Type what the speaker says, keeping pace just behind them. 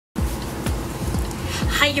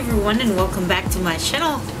Hi everyone, and welcome back to my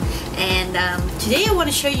channel. And today I want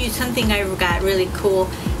to show you something I got really cool.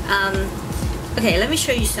 Okay, let me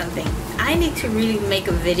show you something. I need to really make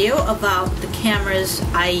a video about the cameras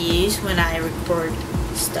I use when I record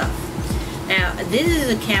stuff. Now, this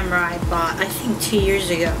is a camera I bought I think 2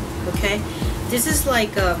 years ago. Okay, this is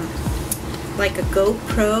like a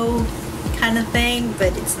GoPro kind of thing,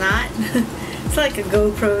 but it's not. It's like a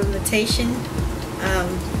GoPro imitation.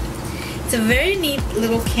 It's a very neat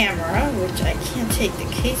little camera, which I can't take the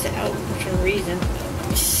case out for some reason. Let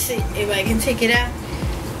me see if I can take it out.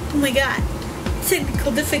 Oh my god,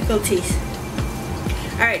 technical difficulties.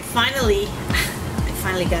 Alright, finally, I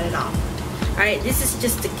finally got it off. Alright, this is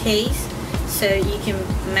just the case, so you can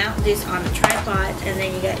mount this on a tripod, and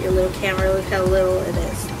then you got your little camera. Look how little it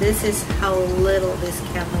is. This is how little this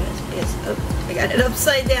camera is. Oh, I got it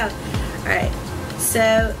upside down. Alright,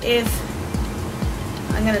 so if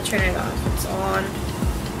I'm gonna turn it off. It's on.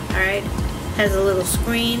 Alright. Has a little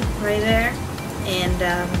screen right there. And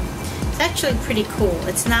it's actually pretty cool.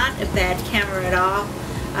 It's not a bad camera at all.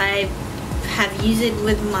 I have used it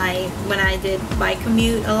with when I did my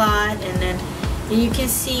commute a lot, and then you can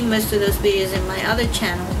see most of those videos in my other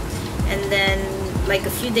channel. And then like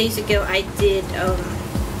a few days ago I did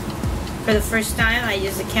for the first time I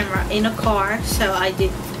used the camera in a car, so I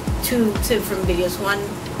did two different videos, one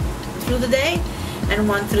through the day and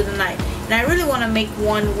one through the night. And I really want to make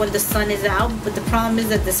one when the sun is out, but the problem is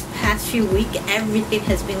that this past few weeks everything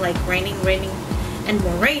has been like raining and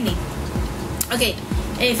more raining. Okay,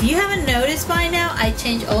 if you haven't noticed by now, I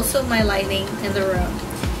changed also my lighting in the room,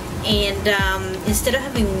 and instead of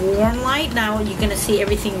having warm light, now you're gonna see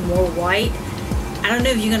everything more white. I don't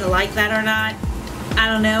know if you're gonna like that or not. I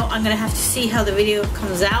don't know. I'm gonna have to see how the video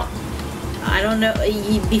comes out. I don't know,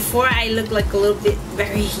 before I look like a little bit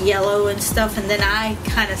very yellow and stuff, and then I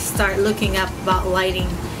kind of start looking up about lighting,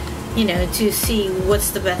 you know, to see what's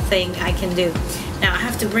the best thing I can do. Now I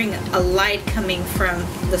have to bring a light coming from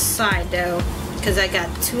the side though, because I got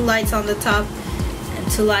two lights on the top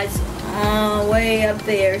and two lights way up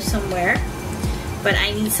there somewhere, but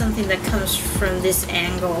I need something that comes from this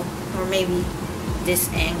angle, or maybe this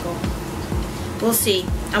angle. We'll see.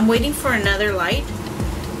 I'm waiting for another light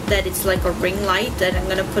that it's like a ring light that I'm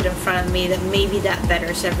gonna put in front of me, that maybe that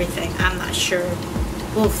betters everything. I'm not sure.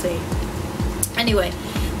 We'll see. Anyway,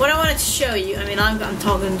 what I wanted to show you, I mean, I'm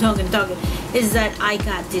talking, is that I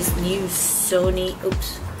got this new Sony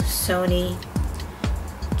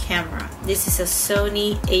camera. This is a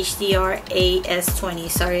Sony HDR AS20.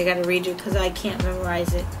 Sorry, I gotta read it because I can't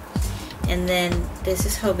memorize it. And then this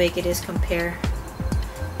is how big it is compared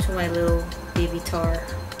to my little Vivitar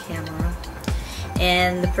camera.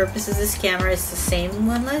 And the purpose of this camera is the same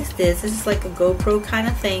one like this. This is like a GoPro kind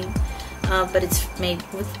of thing, but it's made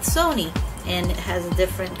with Sony, and it has a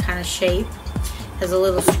different kind of shape. It has a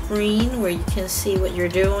little screen where you can see what you're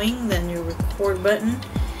doing, then your record button,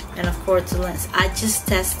 and of course the lens. I just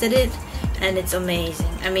tested it and it's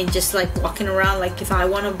amazing. I mean, just like walking around, like if I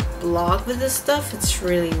want to vlog with this stuff, it's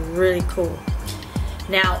really cool.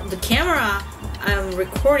 Now the camera I'm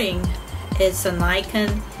recording is a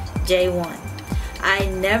Nikon J1. I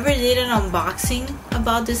never did an unboxing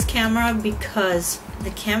about this camera because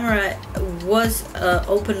the camera was an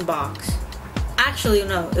open box. Actually,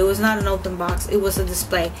 no, it was not an open box, it was a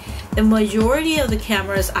display. The majority of the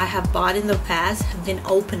cameras I have bought in the past have been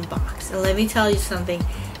open box, and let me tell you something,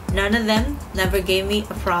 none of them never gave me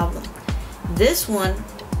a problem. This one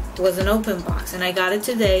was an open box, and I got it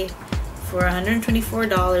today for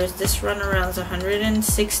 $124. This runaround is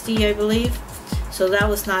 $160, I believe, so that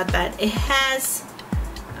was not bad. It has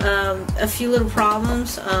a few little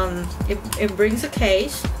problems. It brings a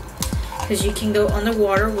case because you can go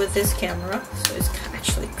underwater with this camera, so it's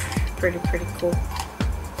actually pretty cool.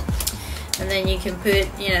 And then you can put,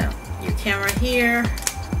 you know, your camera here,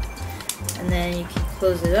 and then you can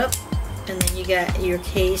close it up, and then you got your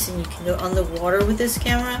case, and you can go underwater with this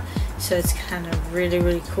camera, so it's kind of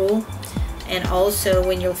really cool. And also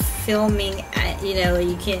when you're filming, you know,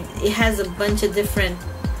 you can, it has a bunch of different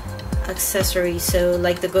accessories, so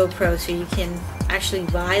like the GoPro, so you can actually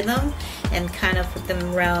buy them and kind of put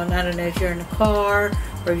them around. I don't know if you're in a car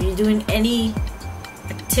or if you're doing any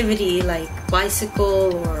activity like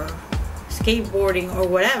bicycle or skateboarding or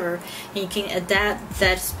whatever, you can adapt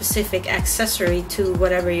that specific accessory to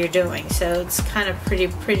whatever you're doing. So it's kind of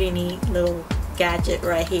pretty neat little gadget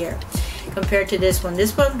right here compared to this one.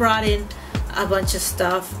 This one brought in a bunch of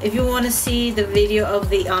stuff. If you want to see the video of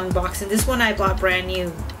the unboxing, this one I bought brand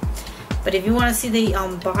new. But if you want to see the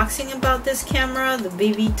unboxing about this camera, the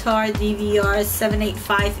Vivitar DVR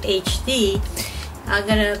 785 HD, I'm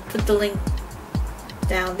gonna put the link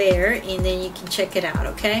down there, and then you can check it out,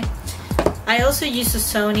 okay? I also use a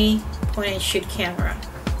Sony point and shoot camera.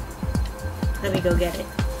 Let me go get it.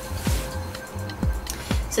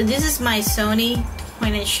 So this is my Sony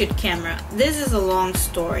point and shoot camera. This is a long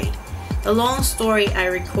story. The long story, I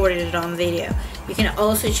recorded it on video. You can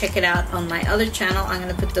also check it out on my other channel. I'm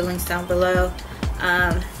gonna put the links down below.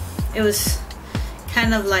 It was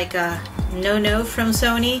kind of like a no-no from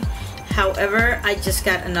Sony. However, I just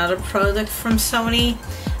got another product from Sony.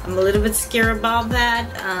 I'm a little bit scared about that,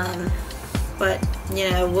 but you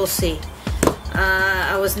know, we'll see.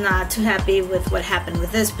 I was not too happy with what happened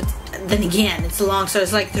with this, but then again, it's long, so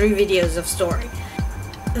it's like 3 videos of story.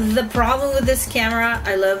 The problem with this camera,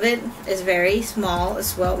 I love it, it's very small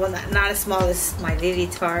as well. Well, not as small as my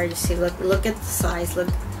Vivitar. You see, look at the size, look,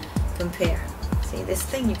 compare. See, this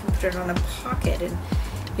thing, you can put it on a pocket and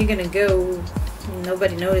you're gonna go,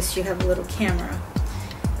 nobody noticed you have a little camera.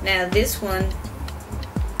 Now this one,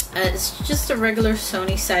 it's just a regular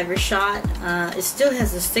Sony CyberShot. It still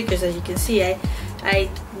has the stickers, as you can see. I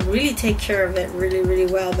really take care of it really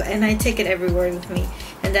well, and I take it everywhere with me.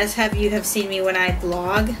 And that's how you have seen me when I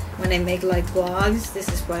blog, when I make like vlogs. This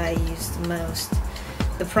is what I use the most.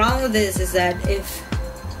 The problem with this is that if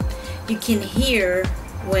you can hear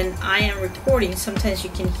when I am recording, sometimes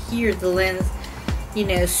you can hear the lens, you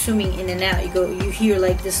know, zooming in and out. You hear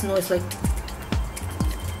like this noise, like,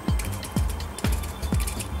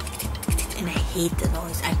 and I hate the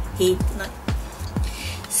noise. I hate the noise.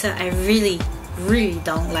 So I really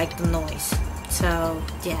don't like the noise. So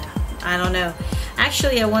yeah, I don't know.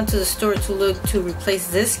 Actually, I went to the store to replace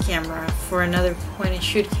this camera for another point and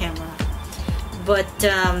shoot camera. But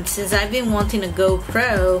since I've been wanting a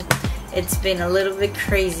GoPro, it's been a little bit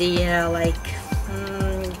crazy, you know, like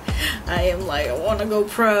I am like, I want a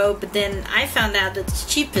GoPro, but then I found out that the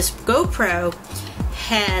cheapest GoPro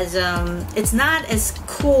has it's not as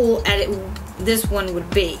cool as this one would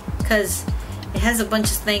be, because it has a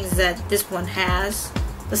bunch of things that this one has.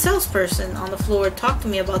 The salesperson on the floor talked to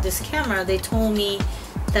me about this camera. They told me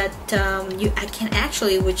that I can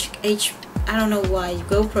actually, I don't know why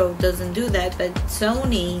GoPro doesn't do that, but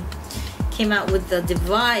Sony came out with the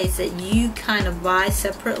device that you kind of buy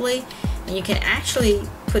separately, and you can actually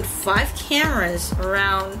put 5 cameras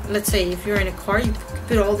around. Let's say if you're in a car, you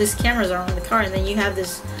put all these cameras around the car, and then you have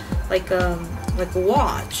this like a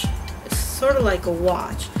watch. It's sort of like a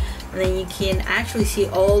watch. And then you can actually see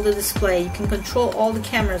all the display. You can control all the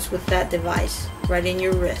cameras with that device right in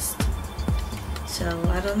your wrist. So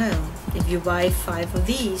I don't know, if you buy 5 of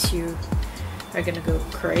these, you are gonna go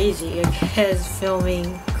crazy, I guess,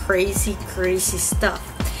 filming crazy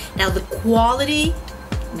stuff. Now the quality,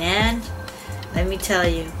 man, let me tell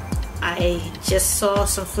you, I just saw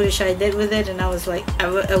some footage I did with it, and I was like, I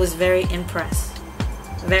was very impressed,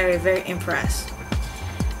 very impressed.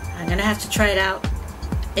 I'm gonna have to try it out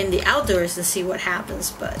in the outdoors and see what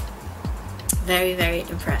happens, but very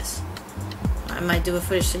impressed. I might do a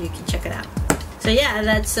footage so you can check it out. So yeah,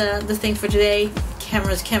 that's the thing for today.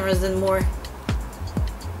 Cameras and more.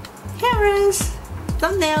 Cameras!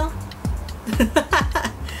 Thumbnail!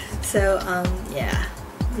 So yeah,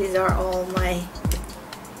 these are all my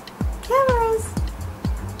cameras.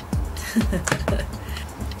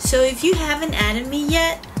 So if you haven't added me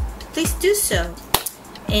yet, please do so.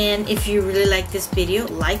 And if you really like this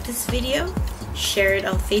video, share it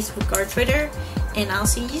on Facebook or Twitter, and I'll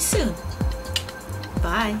see you soon.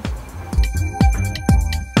 Bye.